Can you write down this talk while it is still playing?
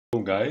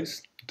Hello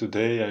guys,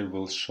 today I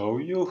will show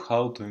you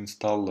how to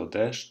install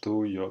lodash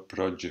to your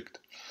project.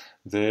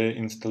 The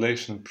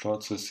installation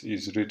process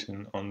is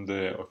written on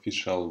the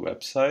official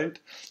website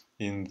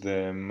in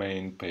the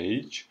main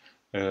page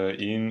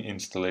in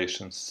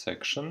installation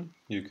section.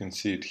 You can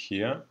see it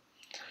here.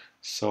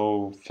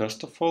 So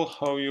first of all,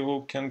 how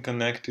you can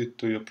connect it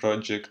to your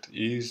project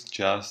is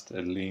just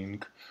a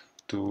link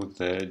to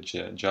the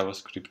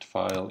JavaScript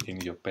file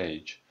in your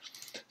page.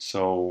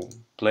 So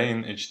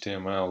plain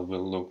HTML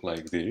will look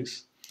like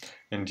this,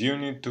 and you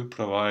need to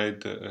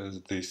provide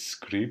this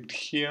script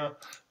here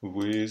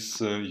with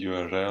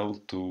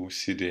URL to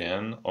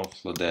CDN of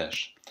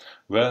lodash.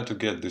 Where to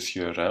get this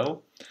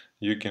URL?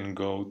 You can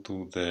go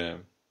to the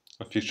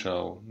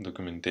official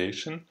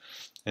documentation,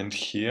 and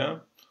here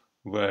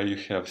where you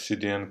have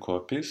CDN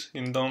copies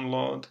in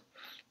download,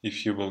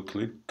 if you will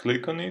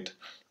click on it,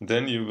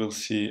 then you will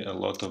see a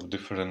lot of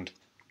different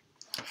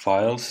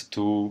files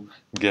to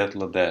get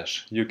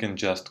lodash. You can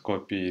just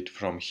copy it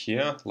from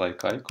here,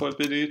 like I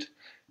copied it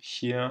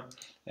here,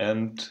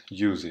 and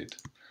use it.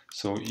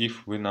 So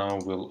if we now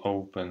will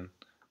open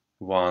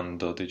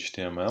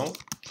one.html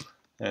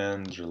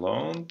and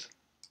reload,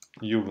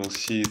 you will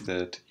see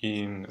that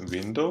in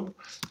window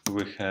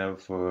we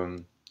have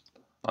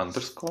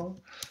underscore,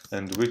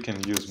 and we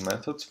can use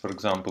methods. For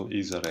example,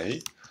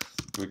 isArray.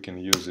 We can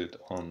use it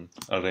on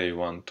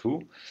array1,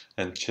 2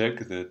 and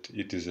check that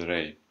it is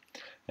array.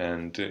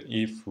 And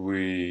if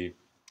we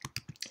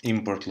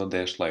import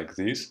lodash like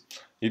this,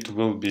 it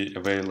will be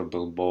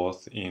available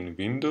both in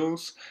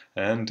Windows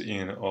and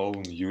in all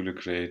newly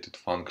created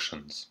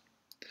functions.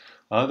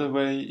 Other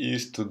way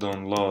is to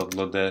download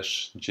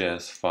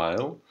lodash.js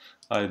file.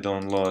 I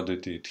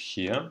downloaded it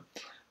here,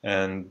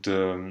 and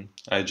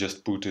I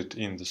just put it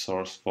in the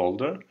source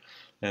folder,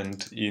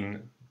 and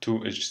in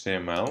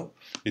to.html.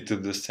 It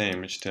is the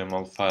same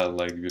HTML file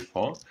like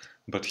before,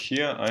 but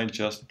here I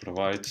just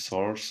provide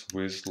source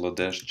with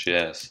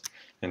lodash.js,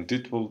 and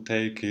it will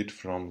take it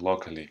from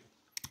locally.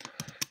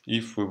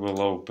 If we will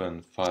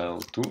open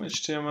file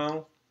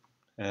to.html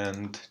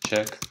and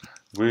check,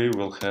 we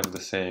will have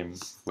the same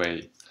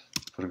way.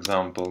 For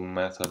example,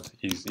 method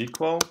is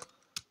equal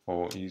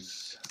or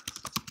is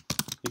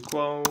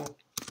equal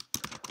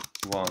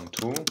 1,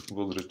 2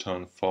 will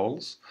return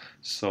false,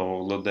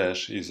 so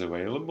lodash is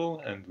available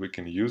and we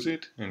can use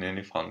it in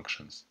any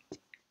functions.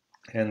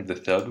 And the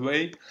third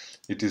way,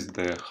 it is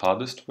the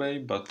hardest way,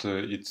 but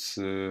it's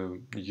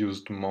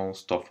used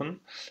most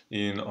often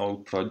in all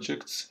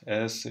projects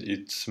as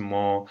it's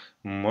more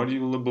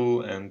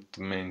modulable and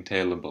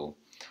maintainable.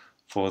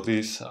 For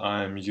this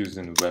I'm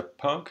using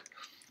webpack.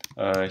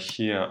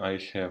 Here I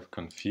have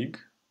config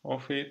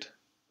of it,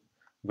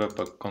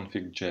 webpack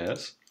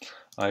config.js.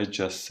 I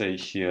just say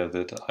here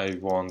that I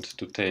want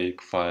to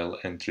take file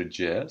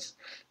entry.js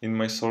in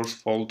my source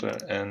folder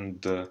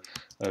and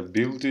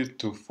build it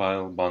to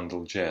file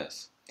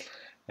bundle.js.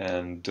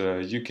 And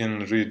you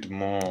can read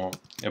more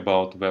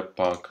about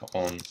webpack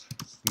on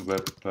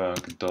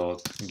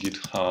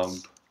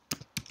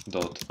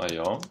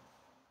webpack.github.io.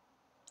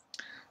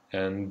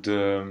 And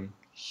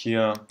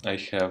here I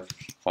have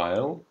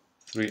file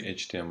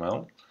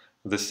 3.html,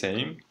 the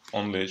same,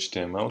 only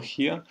HTML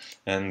here,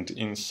 and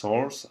in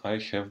source I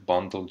have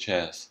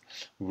bundle.js,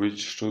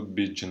 which should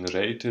be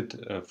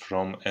generated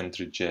from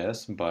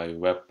entry.js by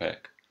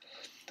webpack.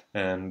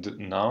 And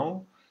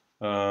now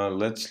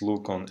let's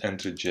look on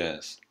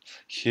entry.js.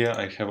 Here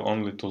I have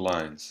only two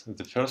lines.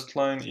 The first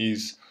line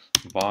is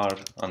var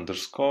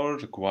underscore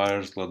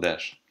requires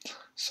lodash.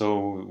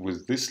 So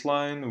with this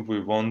line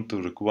we want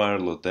to require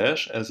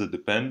lodash as a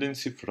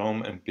dependency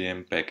from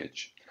npm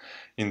package.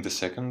 In the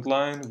second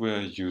line we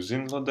are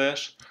using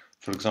lodash.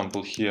 For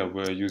example, here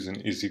we are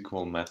using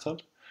isEqual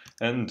method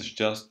and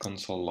just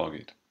console log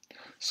it.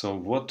 So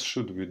what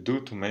should we do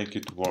to make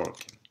it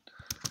work?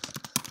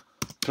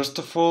 First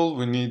of all,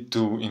 we need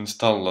to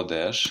install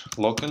lodash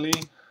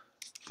locally.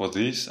 For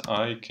this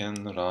I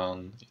can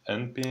run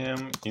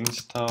npm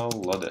install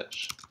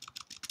lodash.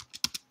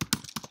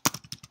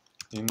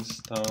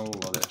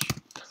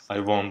 I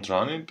won't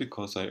run it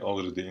because I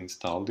already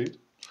installed it.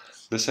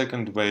 The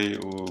second way,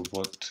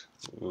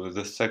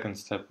 the second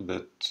step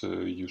that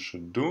you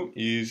should do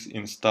is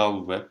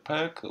install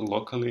webpack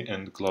locally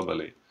and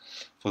globally.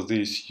 For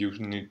this you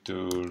need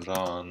to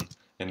run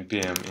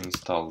npm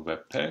install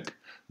webpack.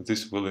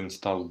 This will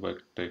install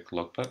webpack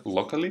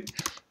locally,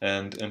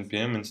 and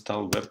npm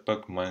install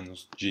webpack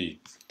 -g.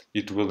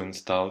 It will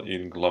install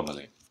it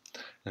globally.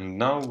 And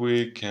now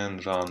we can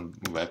run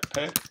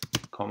webpack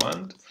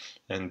command,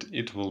 and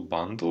it will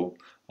bundle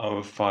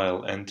our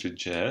file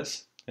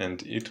entry.js,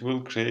 and it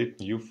will create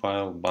new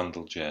file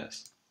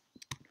bundle.js.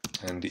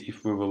 And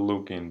if we will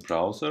look in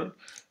browser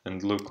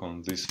and look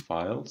on this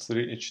file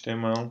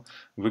 3.html,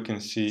 we can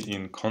see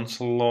in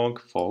console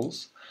log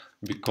false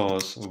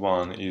because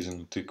 1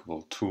 isn't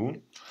equal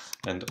 2.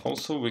 And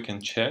also we can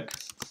check,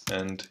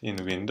 and in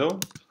window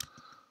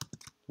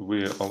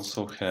we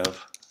also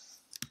have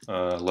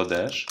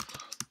lodash,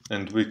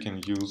 and we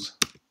can use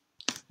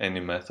any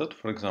method.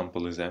 For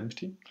example, is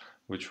empty,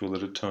 which will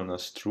return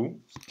us true.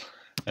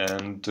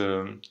 And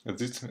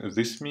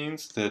this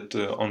means that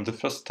on the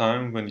first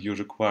time when you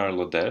require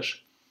lodash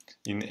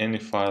in any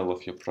file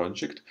of your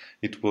project,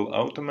 it will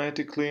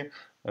automatically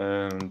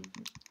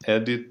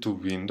add it to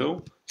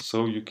window,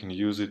 so you can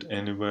use it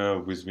anywhere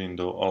with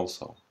window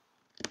also.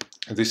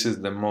 This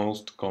is the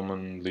most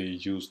commonly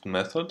used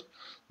method,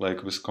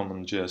 like with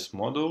CommonJS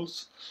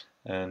modules,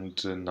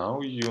 and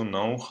now you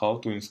know how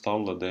to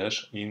install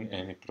lodash in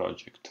any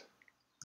project.